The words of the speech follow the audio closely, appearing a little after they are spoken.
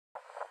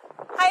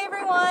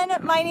everyone,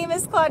 my name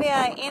is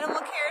Claudia, Animal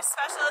Care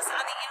Specialist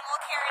on the Animal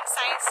Care and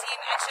Science team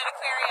at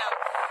Aquarium.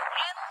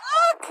 And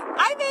look,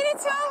 I made it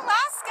to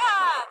Alaska!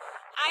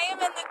 I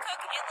am in the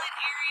Cook Inlet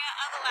area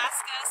of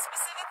Alaska.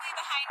 Specifically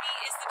behind me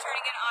is the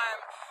Turnigan Arm.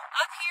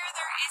 Up here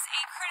there is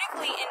a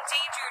critically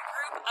endangered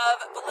group of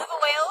beluga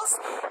whales,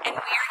 and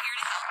we are here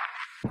to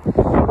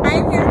help. I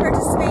am here to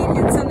participate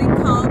in something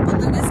called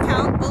Belugas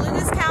Count.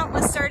 Belugas Count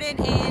was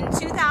started in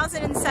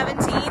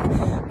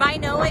 2017 by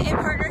NOAA in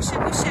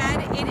partnership with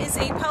SHED. It is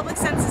a public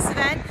census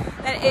event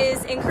that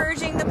is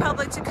encouraging the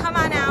public to come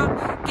on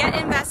out, get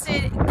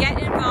invested,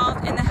 get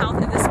involved in the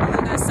health of this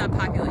beluga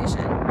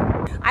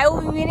subpopulation. I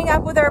will be meeting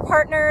up with our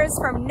partners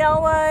from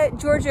NOAA.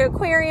 Georgia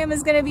Aquarium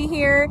is going to be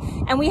here,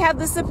 and we have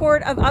the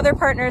support of other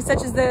partners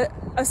such as the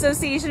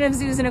Association of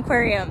Zoos and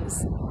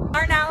Aquariums.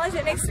 Our knowledge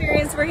and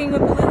experience working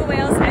with beluga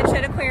whales at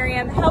SHED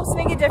Aquarium helps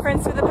make a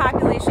difference for the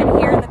population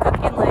here in the Cook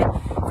Inlet.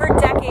 For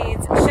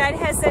decades, SHED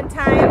has spent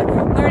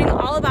time learning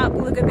all about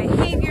beluga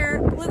behavior,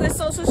 beluga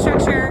social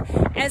structure,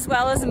 as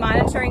well as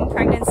monitoring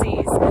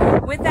pregnancies.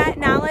 With that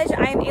knowledge,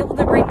 I am able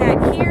to bring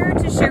that here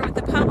to share with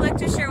the public,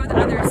 to share with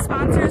other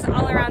sponsors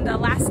all around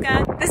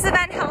Alaska. This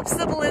event helps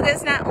the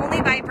belugas not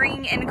only by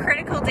bringing in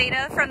critical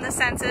data from the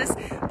census,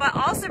 but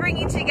also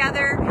bringing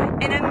together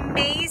an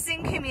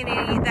amazing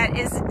community that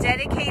is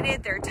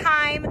dedicated their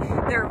time,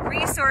 their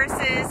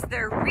resources,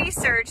 their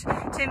research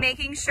to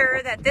making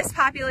sure that this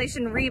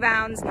population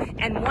rebounds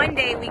and one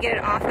day we get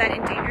it off that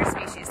endangered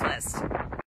species list.